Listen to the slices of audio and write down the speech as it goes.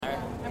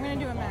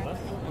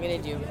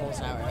going to do whole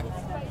sour.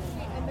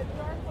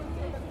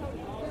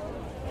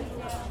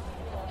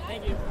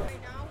 Thank you.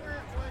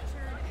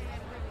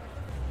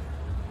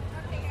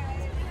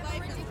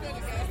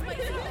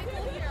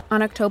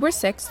 On October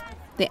 6th,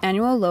 the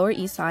annual Lower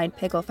East Side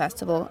Pickle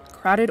Festival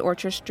crowded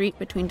Orchard Street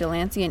between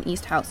Delancey and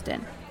East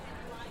Houston.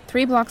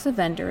 3 blocks of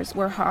vendors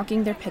were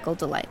hawking their pickle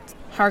delights,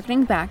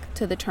 harkening back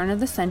to the turn of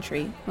the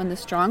century when the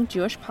strong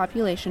Jewish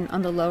population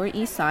on the Lower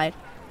East Side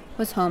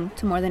was home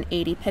to more than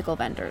 80 pickle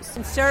vendors.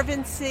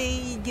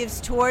 Conservancy gives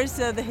tours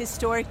of the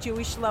historic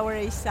Jewish Lower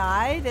East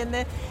Side, and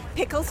the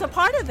pickles are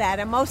part of that.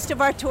 And most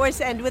of our tours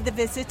end with a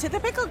visit to the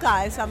Pickle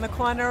Guys on the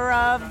corner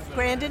of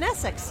Grand and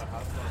Essex.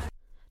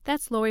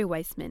 That's Lori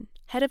Weissman,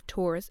 head of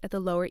tours at the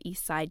Lower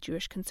East Side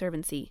Jewish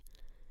Conservancy.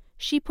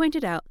 She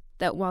pointed out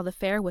that while the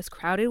fair was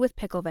crowded with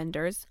pickle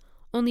vendors,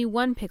 only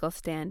one pickle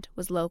stand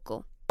was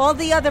local. All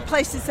the other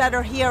places that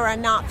are here are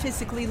not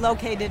physically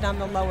located on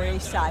the Lower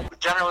East Side.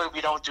 Generally,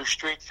 we don't do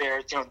street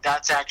fairs.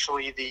 That's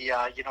actually the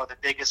the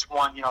biggest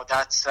one.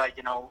 That's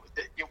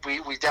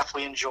we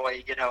definitely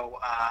enjoy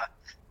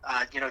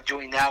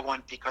doing that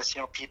one because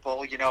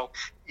people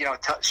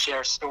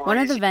share stories. One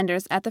of the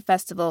vendors at the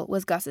festival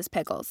was Gus's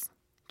Pickles.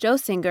 Joe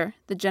Singer,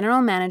 the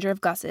general manager of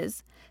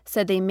Gus's,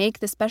 said they make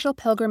the special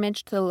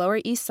pilgrimage to the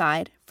Lower East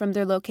Side from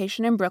their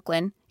location in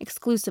Brooklyn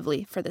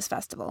exclusively for this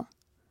festival.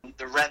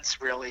 The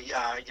rents really,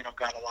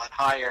 got a lot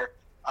higher,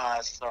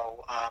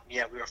 so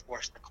we were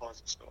forced to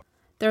close the store.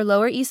 Their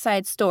Lower East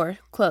Side store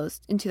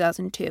closed in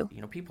 2002.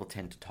 People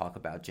tend to talk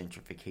about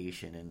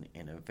gentrification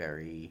in a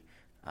very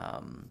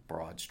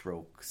broad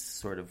strokes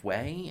sort of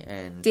way.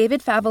 And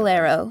David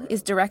Favalero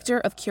is director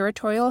of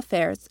curatorial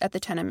affairs at the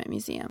Tenement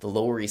Museum. The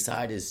Lower East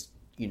Side is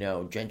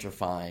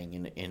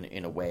gentrifying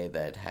in a way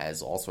that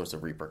has all sorts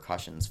of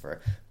repercussions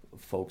for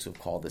folks who've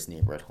called this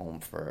neighborhood home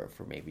for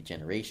maybe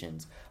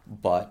generations,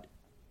 but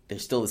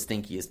there's still the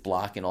stinkiest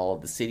block in all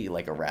of the city,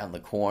 like around the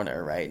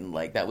corner, right? And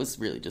that was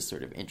really just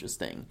sort of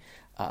interesting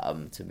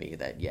to me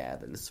that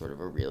it's sort of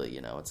a really,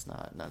 it's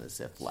not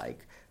as if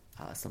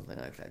something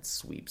like that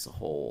sweeps a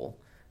whole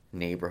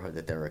neighborhood,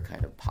 that there are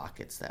kind of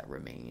pockets that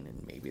remain,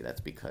 and maybe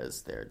that's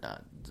because they're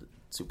not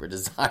super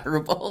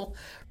desirable.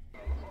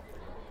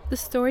 The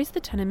stories the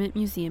Tenement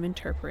Museum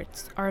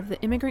interprets are of the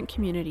immigrant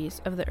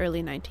communities of the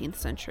early 19th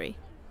century.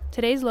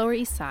 Today's Lower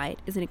East Side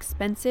is an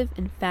expensive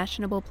and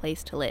fashionable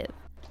place to live,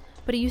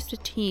 but it used to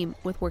teem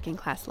with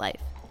working-class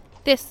life.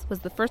 This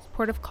was the first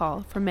port of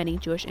call for many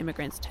Jewish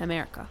immigrants to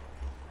America.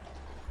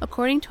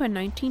 According to a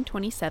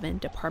 1927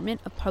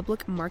 Department of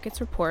Public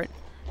Markets report,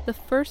 the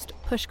first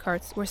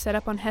pushcarts were set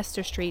up on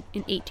Hester Street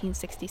in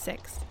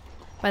 1866.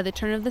 By the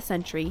turn of the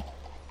century,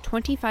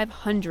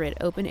 2,500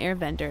 open-air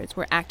vendors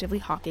were actively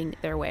hawking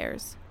their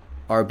wares.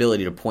 Our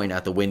ability to point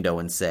out the window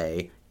and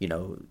say,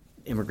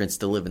 immigrants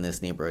still live in this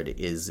neighborhood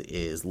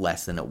is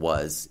less than it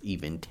was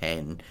even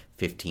 10,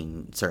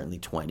 15, certainly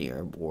 20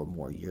 or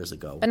more years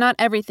ago. But not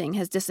everything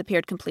has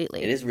disappeared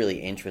completely. It is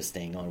really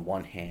interesting on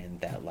one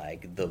hand that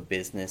the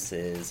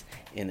businesses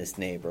in this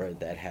neighborhood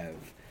that have,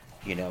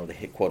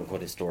 the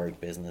quote-unquote historic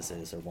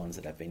businesses are ones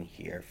that have been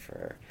here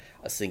for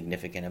a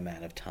significant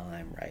amount of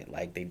time,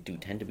 right? They do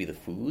tend to be the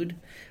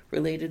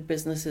food-related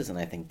businesses, and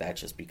I think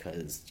that's just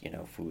because,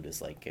 food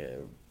is a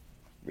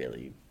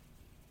really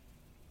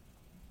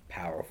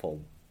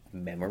powerful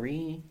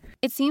memory.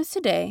 It seems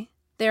today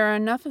there are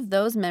enough of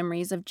those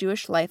memories of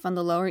Jewish life on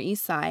the Lower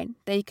East Side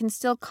that you can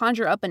still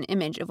conjure up an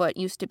image of what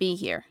used to be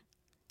here.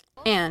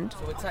 And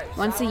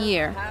once a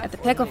year at the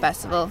Pickle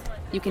Festival,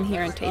 you can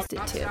hear and taste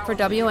it too. For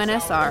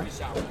WNSR,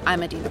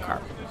 I'm Adina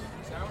Karp.